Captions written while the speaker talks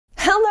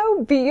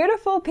Hello,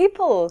 beautiful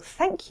people!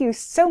 Thank you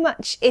so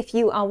much if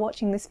you are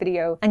watching this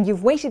video and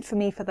you've waited for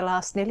me for the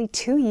last nearly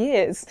 2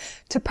 years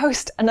to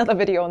post another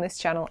video on this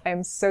channel.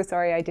 I'm so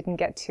sorry I didn't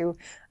get to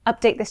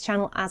update this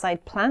channel as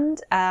I'd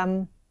planned.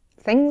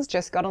 Things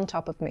just got on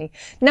top of me.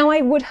 Now,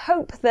 I would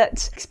hope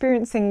that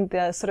experiencing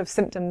the sort of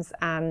symptoms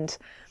and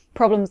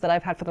problems that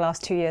I've had for the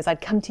last 2 years, I'd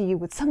come to you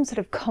with some sort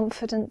of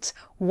confident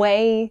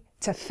way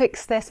to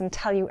fix this and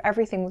tell you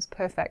everything was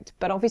perfect.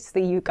 But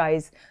obviously you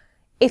guys,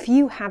 if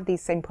you have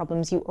these same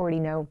problems, you already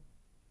know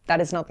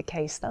that is not the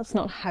case. That's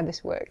not how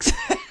this works.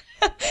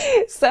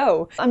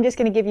 So I'm just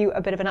going to give you a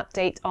bit of an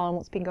update on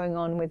what's been going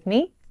on with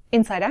me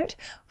inside out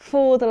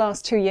for the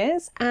last 2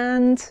 years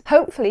and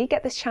hopefully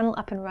get this channel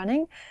up and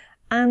running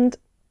and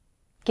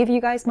give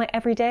you guys my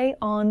everyday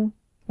on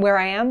where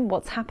I am,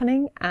 what's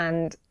happening,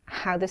 and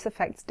how this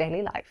affects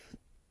daily life.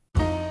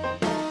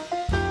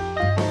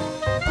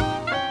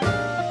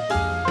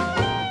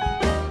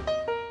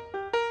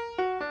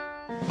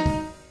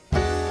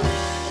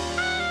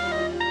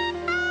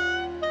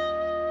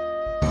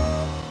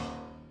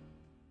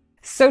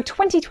 So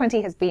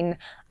 2020 has been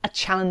a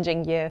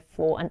challenging year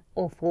for an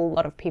awful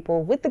lot of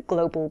people with the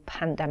global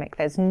pandemic.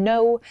 There's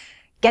no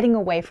getting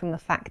away from the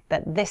fact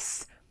that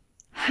this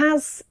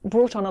has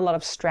brought on a lot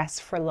of stress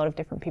for a lot of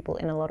different people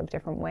in a lot of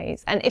different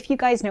ways. And if you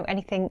guys know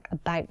anything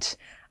about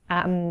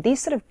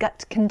these sort of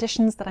gut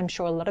conditions that I'm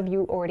sure a lot of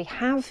you already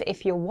have,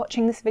 if you're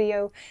watching this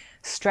video,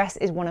 stress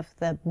is one of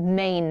the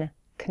main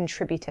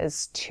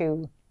contributors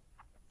to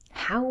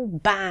how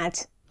bad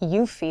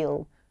you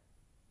feel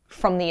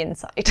from the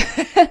inside.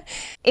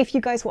 If you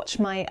guys watch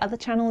my other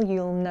channel,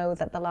 you'll know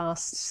that the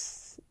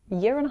last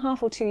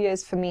 1.5 or 2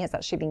 years for me has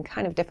actually been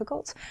kind of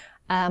difficult.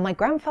 My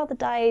grandfather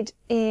died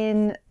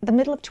in the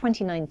middle of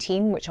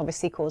 2019, which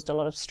obviously caused a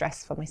lot of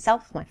stress for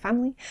myself, my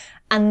family.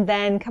 And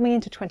then coming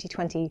into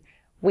 2020,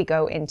 we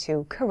go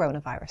into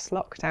coronavirus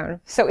lockdown.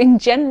 So in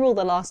general,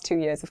 the last 2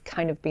 years have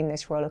kind of been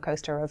this roller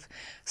coaster of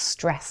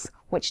stress,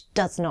 which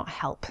does not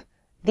help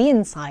the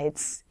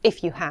insides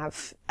if you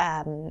have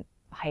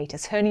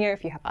hiatus hernia,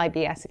 if you have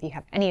IBS, if you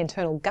have any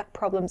internal gut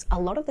problems. A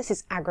lot of this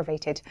is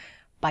aggravated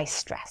by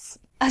stress.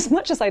 As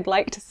much as I'd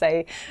like to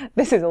say,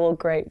 this is all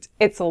great,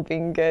 it's all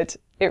been good,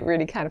 it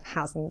really kind of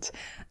hasn't.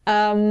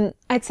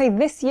 I'd say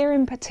this year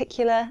in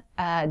particular,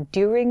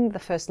 during the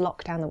first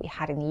lockdown that we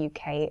had in the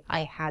UK,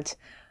 I had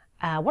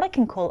what I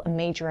can call a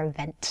major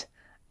event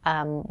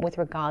with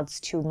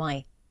regards to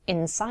my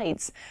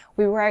insides.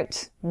 We were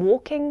out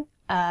walking.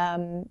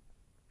 On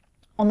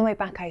the way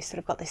back, I sort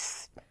of got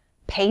this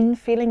pain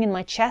feeling in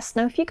my chest.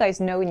 Now, if you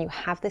guys know and you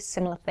have this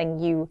similar thing,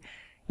 you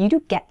do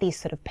get these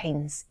sort of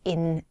pains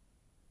in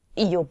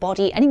your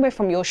body, anywhere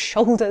from your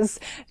shoulders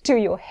to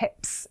your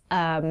hips,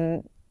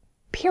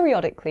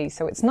 periodically.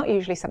 So it's not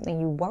usually something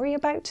you worry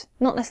about,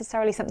 not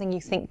necessarily something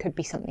you think could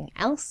be something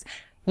else.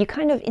 You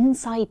kind of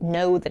inside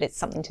know that it's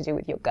something to do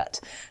with your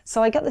gut.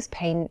 So I got this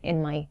pain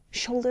in my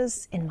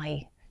shoulders, in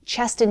my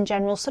chest in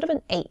general, sort of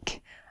an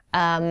ache.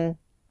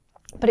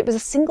 But it was a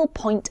single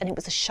point and it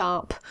was a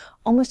sharp,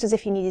 almost as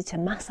if you needed to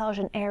massage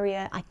an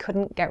area. I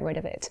couldn't get rid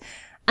of it.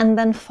 And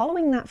then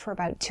following that for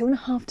about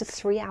 2.5 to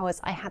 3 hours,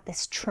 I had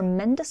this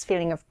tremendous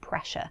feeling of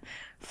pressure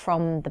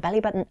from the belly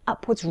button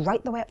upwards,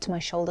 right the way up to my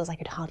shoulders. I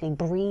could hardly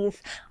breathe.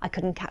 I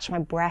couldn't catch my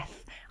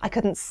breath. I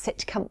couldn't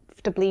sit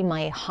comfortably.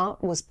 My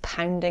heart was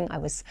pounding. I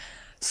was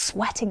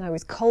sweating. I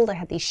was cold. I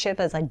had these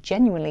shivers. I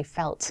genuinely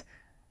felt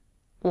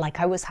like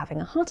I was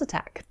having a heart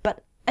attack.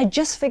 But I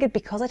just figured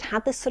because I'd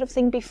had this sort of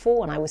thing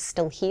before and I was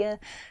still here,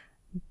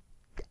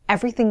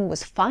 everything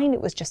was fine. It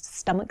was just a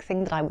stomach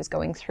thing that I was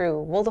going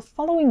through. Well, the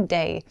following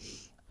day,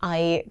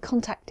 I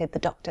contacted the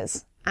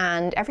doctors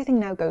and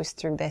everything now goes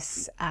through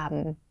this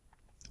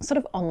sort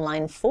of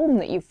online form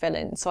that you fill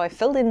in. So I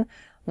filled in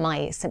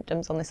my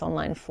symptoms on this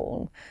online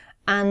form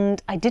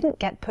and I didn't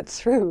get put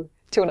through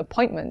to an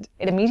appointment.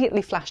 It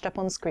immediately flashed up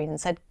on screen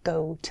and said,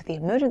 go to the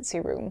emergency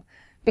room,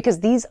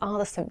 because these are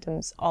the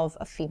symptoms of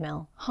a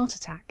female heart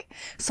attack.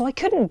 So I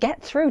couldn't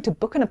get through to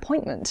book an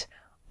appointment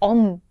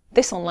on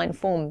this online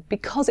form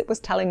because it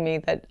was telling me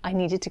that I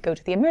needed to go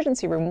to the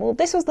emergency room. Well,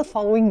 this was the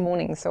following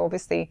morning, so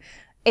obviously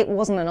it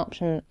wasn't an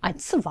option.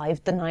 I'd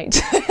survived the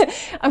night.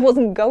 I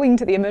wasn't going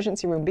to the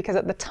emergency room because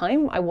at the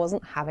time I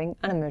wasn't having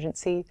an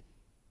emergency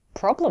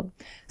problem.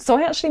 So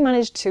I actually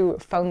managed to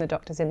phone the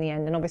doctors in the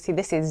end, and obviously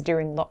this is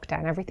during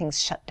lockdown. Everything's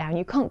shut down.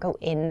 You can't go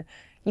in.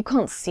 You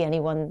can't see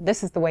anyone.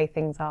 This is the way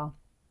things are.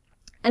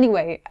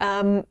 Anyway,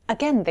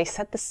 again, they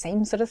said the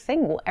same sort of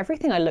thing. Well,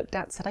 everything I looked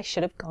at said I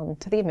should have gone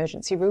to the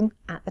emergency room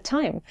at the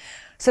time.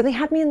 So they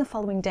had me in the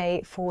following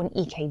day for an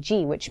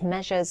EKG, which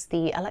measures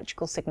the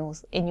electrical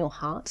signals in your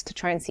heart to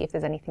try and see if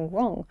there's anything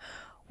wrong.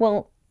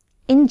 Well,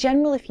 in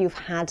general, if you've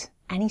had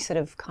any sort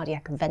of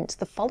cardiac event,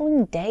 the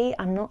following day,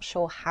 I'm not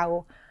sure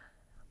how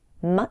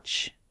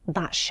much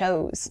that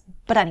shows.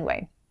 But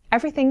anyway,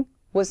 everything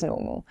was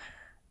normal,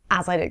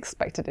 as I'd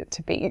expected it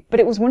to be. But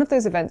it was one of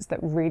those events that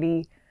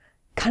really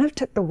kind of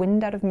took the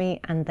wind out of me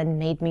and then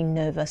made me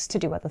nervous to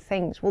do other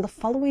things. Well, the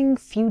following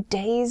few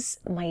days,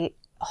 my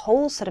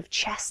whole sort of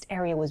chest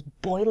area was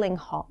boiling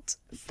hot,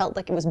 felt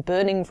like it was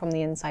burning from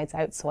the insides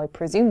out. So I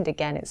presumed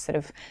again it's sort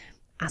of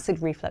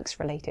acid reflux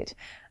related.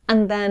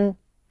 And then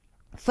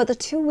for the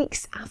 2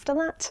 weeks after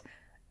that,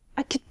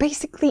 I could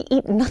basically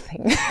eat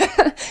nothing.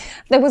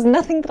 There was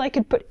nothing that I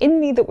could put in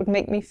me that would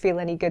make me feel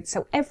any good.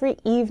 So every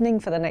evening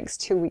for the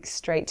next 2 weeks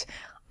straight,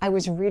 I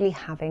was really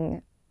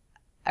having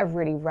a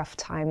really rough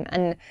time.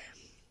 And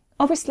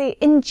obviously,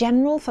 in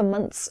general, for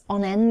months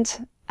on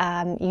end,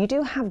 you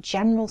do have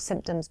general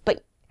symptoms,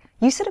 but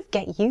you sort of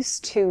get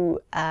used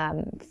to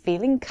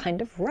feeling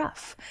kind of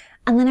rough.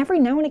 And then every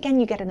now and again,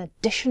 you get an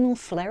additional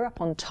flare-up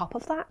on top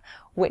of that,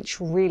 which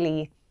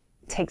really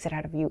takes it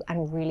out of you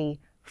and really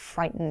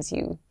frightens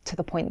you to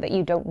the point that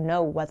you don't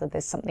know whether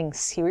there's something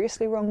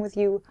seriously wrong with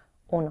you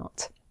or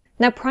not.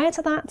 Now, prior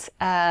to that,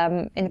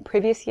 in the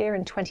previous year,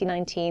 in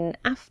 2019,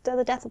 after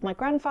the death of my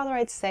grandfather,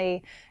 I'd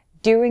say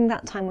during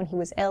that time when he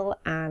was ill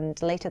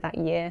and later that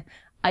year,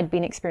 I'd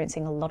been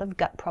experiencing a lot of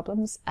gut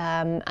problems.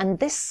 And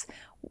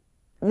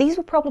these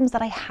were problems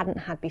that I hadn't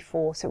had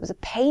before. So it was a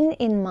pain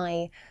in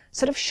my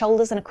sort of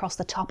shoulders and across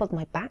the top of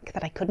my back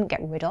that I couldn't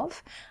get rid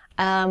of.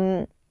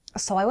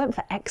 So I went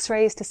for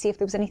x-rays to see if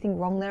there was anything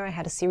wrong there. I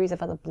had a series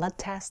of other blood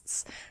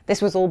tests. This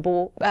was all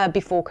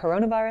before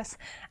coronavirus.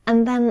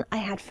 And then I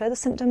had further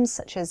symptoms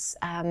such as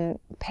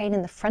pain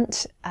in the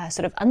front,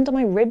 sort of under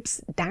my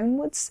ribs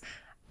downwards,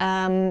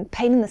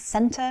 pain in the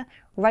center,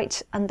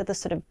 right under the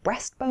sort of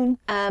breastbone,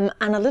 and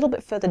a little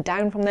bit further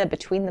down from there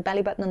between the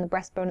belly button and the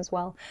breastbone as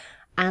well.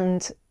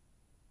 And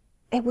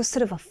it was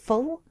sort of a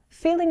full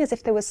feeling as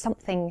if there was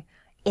something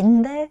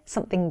in there,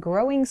 something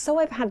growing. So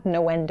I've had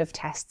no end of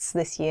tests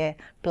this year,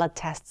 blood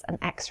tests and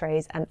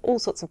x-rays and all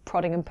sorts of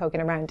prodding and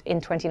poking around in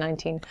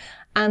 2019.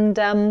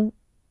 And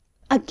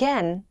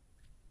again,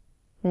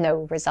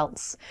 no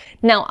results.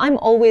 Now, I'm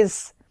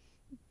always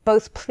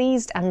both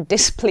pleased and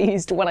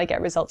displeased when I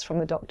get results from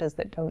the doctors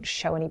that don't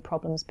show any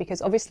problems,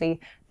 because obviously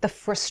the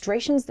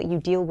frustrations that you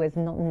deal with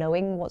not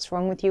knowing what's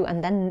wrong with you,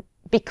 and then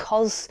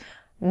because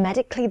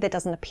medically there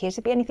doesn't appear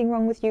to be anything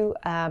wrong with you,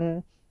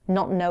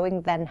 not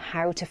knowing then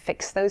how to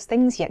fix those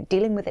things, yet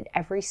dealing with it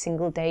every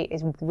single day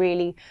is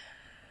really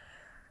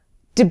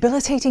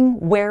debilitating,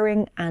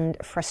 wearing, and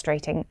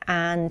frustrating.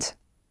 And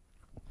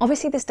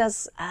obviously this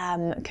does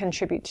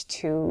contribute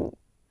to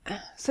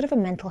sort of a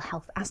mental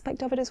health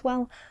aspect of it as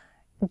well.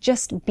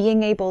 Just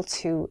being able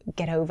to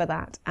get over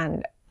that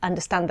and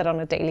understand that on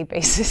a daily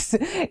basis,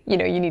 you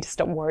know, you need to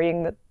stop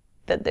worrying that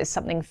there's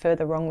something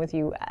further wrong with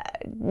you,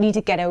 need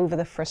to get over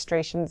the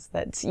frustrations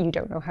that you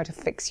don't know how to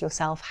fix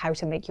yourself, how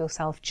to make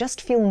yourself just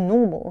feel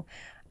normal,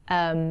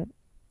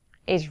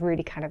 is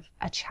really kind of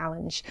a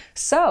challenge.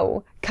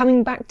 So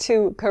coming back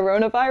to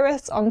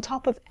coronavirus on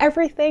top of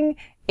everything,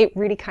 it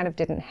really kind of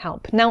didn't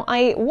help. Now,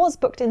 I was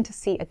booked in to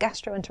see a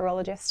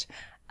gastroenterologist.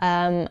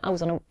 I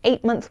was on an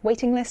 8-month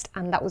waiting list,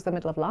 and that was the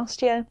middle of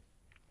last year.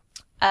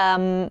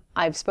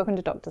 I've spoken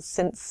to doctors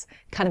since,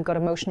 kind of got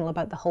emotional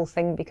about the whole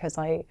thing because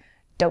I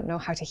don't know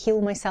how to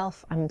heal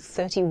myself. I'm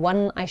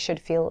 31. I should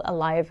feel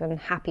alive and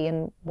happy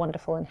and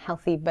wonderful and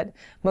healthy, but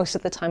most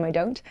of the time I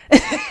don't.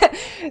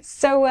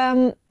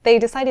 So they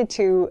decided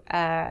to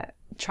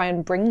try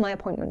and bring my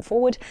appointment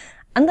forward.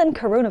 And then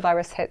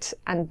coronavirus hit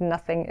and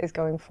nothing is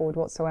going forward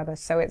whatsoever.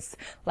 So it's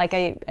like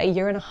a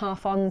year and a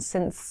half on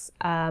since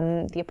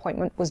the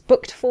appointment was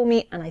booked for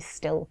me, and I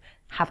still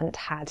haven't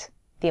had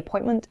the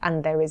appointment,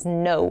 and there is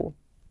no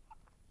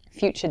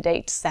future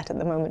date set at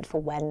the moment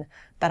for when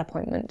that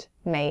appointment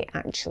may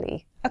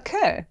actually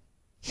occur.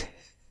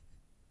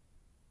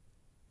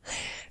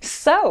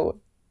 So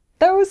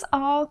those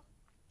are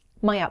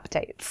my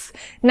updates.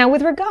 Now,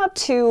 with regard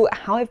to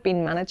how I've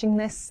been managing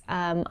this,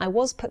 I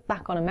was put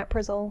back on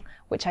omeprazole,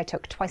 which I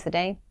took twice a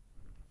day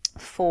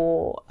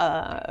for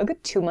a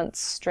good 2 months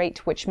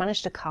straight, which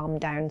managed to calm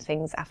down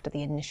things after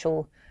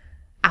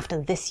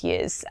this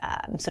year's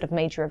sort of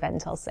major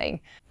event, I'll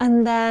say.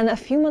 And then a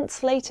few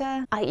months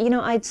later,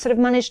 I'd sort of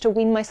managed to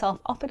wean myself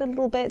off it a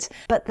little bit,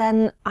 but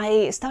then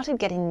I started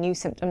getting new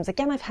symptoms.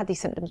 Again, I've had these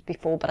symptoms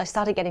before, but I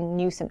started getting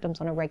new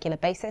symptoms on a regular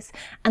basis,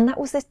 and that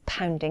was this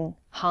pounding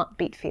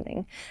heartbeat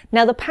feeling.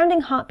 Now, the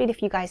pounding heartbeat,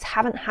 if you guys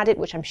haven't had it,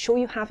 which I'm sure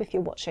you have if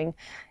you're watching,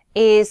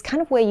 is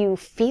kind of where you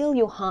feel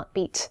your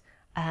heartbeat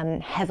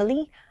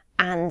heavily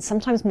and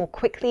sometimes more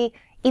quickly,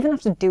 even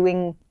after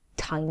doing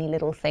tiny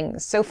little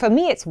things. So for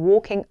me, it's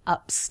walking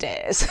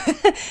upstairs.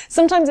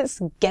 Sometimes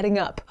it's getting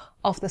up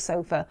off the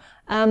sofa.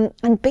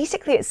 And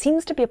basically it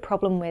seems to be a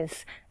problem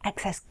with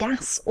excess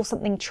gas or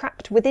something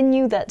trapped within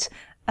you that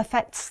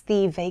affects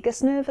the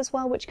vagus nerve as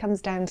well, which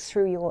comes down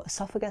through your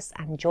esophagus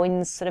and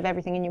joins sort of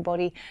everything in your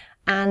body.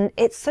 And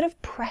it's sort of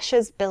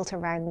pressures built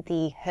around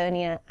the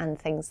hernia and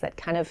things that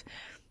kind of,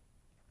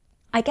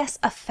 I guess,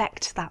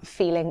 affect that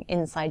feeling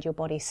inside your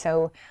body.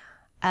 So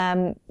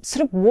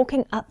sort of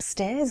walking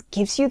upstairs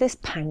gives you this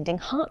pounding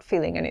heart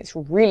feeling, and it's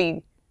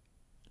really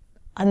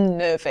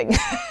unnerving.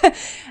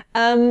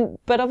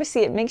 But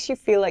obviously it makes you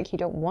feel like you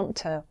don't want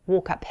to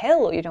walk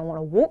uphill or you don't want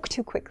to walk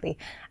too quickly.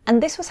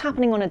 And this was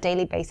happening on a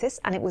daily basis,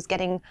 and it was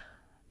getting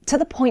to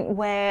the point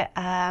where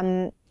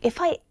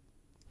if I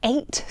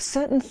ate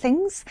certain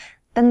things,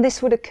 then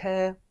this would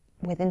occur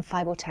within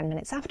 5 or 10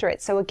 minutes after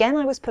it. So again,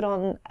 I was put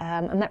on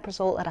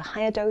omeprazole at a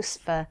higher dose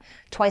for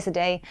twice a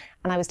day,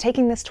 and I was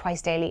taking this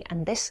twice daily,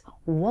 and this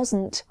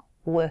wasn't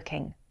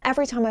working.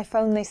 Every time I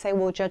phone, they say,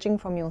 well, judging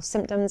from your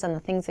symptoms and the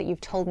things that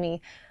you've told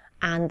me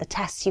and the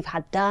tests you've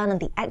had done and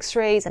the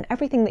x-rays and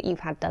everything that you've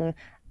had done,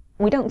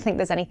 we don't think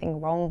there's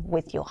anything wrong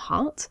with your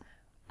heart.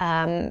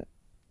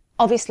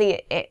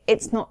 Obviously,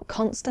 it's not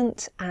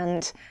constant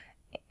and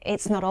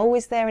it's not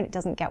always there, and it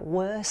doesn't get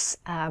worse.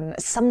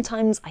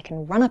 Sometimes I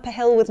can run up a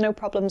hill with no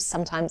problems.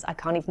 Sometimes I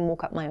can't even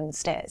walk up my own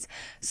stairs.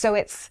 So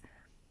it's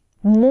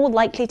more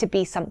likely to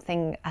be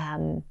something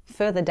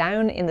further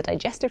down in the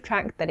digestive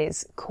tract that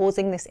is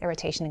causing this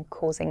irritation and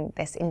causing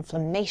this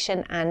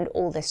inflammation and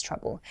all this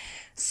trouble.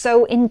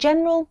 So in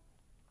general,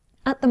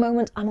 at the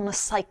moment, I'm on a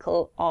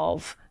cycle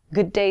of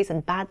good days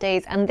and bad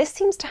days, and this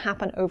seems to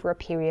happen over a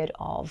period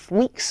of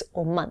weeks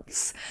or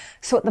months.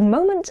 So at the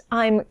moment,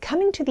 I'm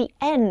coming to the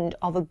end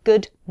of a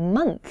good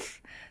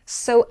month.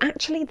 So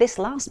actually this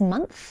last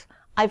month,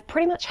 I've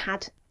pretty much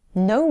had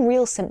no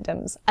real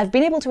symptoms. I've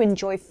been able to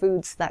enjoy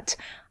foods that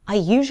I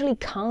usually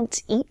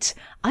can't eat.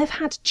 I've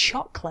had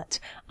chocolate,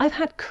 I've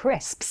had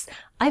crisps,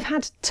 I've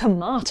had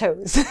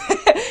tomatoes.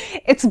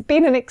 It's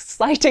been an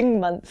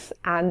exciting month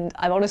and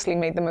I've honestly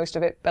made the most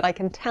of it, but I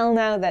can tell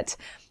now that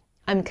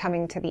I'm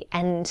coming to the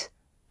end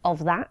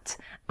of that,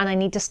 and I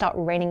need to start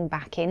reining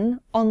back in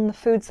on the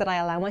foods that I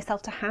allow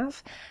myself to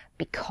have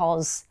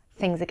because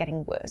things are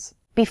getting worse.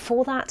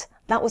 Before that,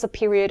 that was a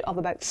period of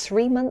about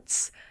 3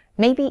 months,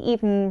 maybe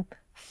even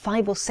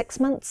 5 or 6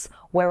 months,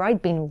 where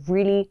I'd been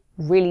really,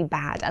 really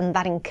bad, and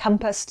that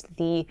encompassed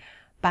the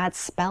bad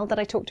spell that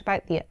I talked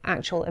about, the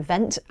actual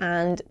event,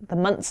 and the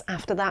months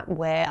after that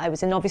where I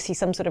was in obviously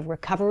some sort of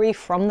recovery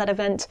from that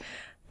event,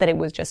 that it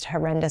was just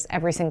horrendous.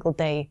 Every single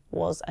day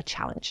was a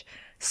challenge.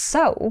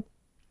 So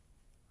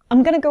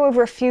I'm going to go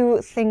over a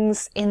few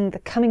things in the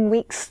coming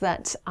weeks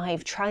that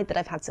I've tried that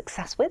I've had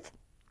success with.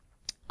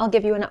 I'll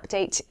give you an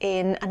update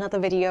in another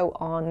video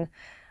on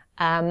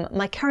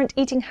my current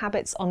eating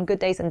habits on good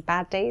days and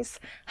bad days,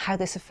 how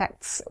this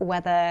affects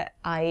whether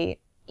I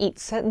eat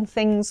certain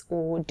things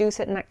or do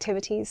certain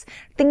activities,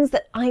 things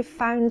that I've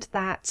found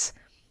that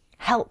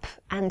help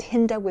and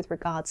hinder with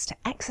regards to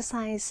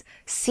exercise,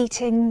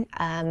 seating,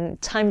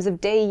 times of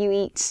day you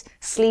eat,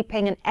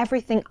 sleeping, and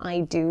everything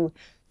I do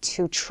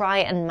to try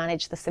and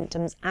manage the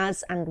symptoms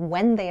as and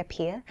when they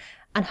appear.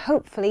 And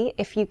hopefully,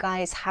 if you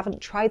guys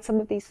haven't tried some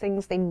of these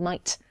things, they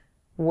might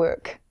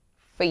work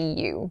for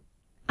you.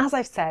 As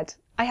I've said,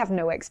 I have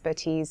no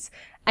expertise.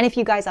 And if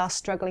you guys are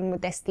struggling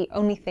with this, the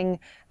only thing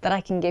that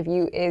I can give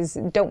you is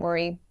don't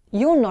worry,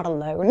 you're not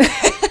alone.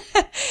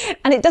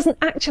 And it doesn't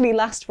actually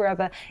last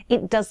forever.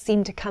 It does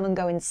seem to come and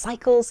go in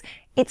cycles.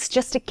 It's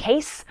just a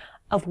case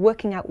of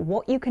working out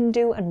what you can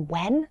do and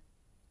when,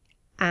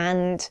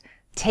 and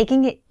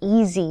taking it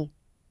easy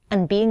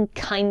and being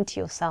kind to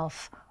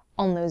yourself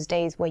on those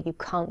days where you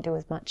can't do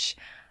as much,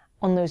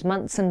 on those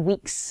months and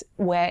weeks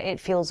where it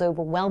feels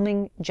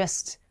overwhelming,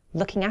 just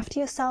looking after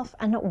yourself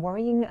and not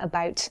worrying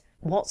about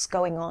what's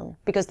going on,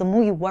 because the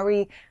more you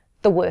worry,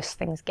 the worse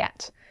things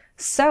get.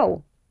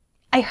 So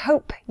I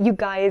hope you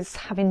guys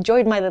have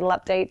enjoyed my little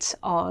update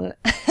on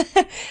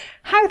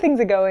how things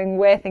are going,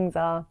 where things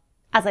are.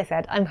 As I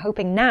said, I'm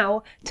hoping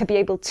now to be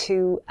able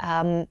to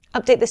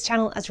update this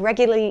channel as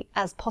regularly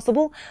as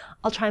possible.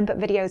 I'll try and put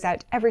videos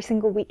out every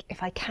single week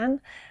if I can,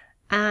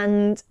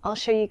 and I'll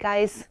show you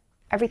guys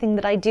everything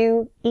that I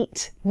do,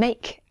 eat,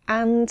 make,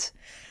 and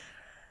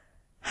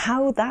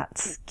how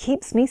that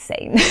keeps me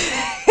sane.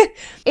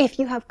 If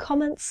you have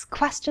comments,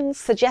 questions,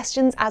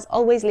 suggestions, as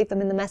always, leave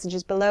them in the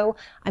messages below.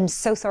 I'm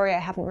so sorry I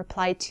haven't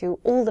replied to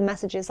all the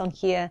messages on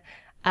here.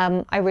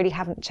 I really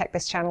haven't checked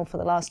this channel for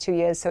the last 2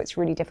 years, so it's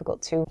really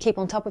difficult to keep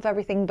on top of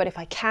everything. But if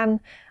I can,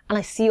 and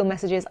I see your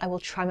messages, I will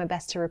try my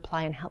best to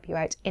reply and help you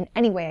out in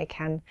any way I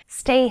can.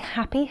 Stay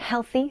happy,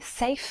 healthy,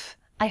 safe.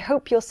 I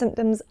hope your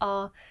symptoms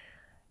are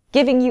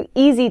giving you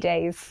easy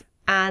days,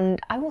 and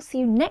I will see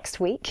you next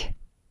week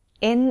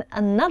in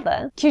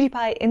another Cutie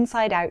Pie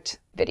Inside Out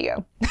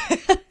video.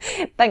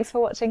 Thanks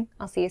for watching.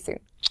 I'll see you soon.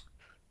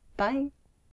 Bye.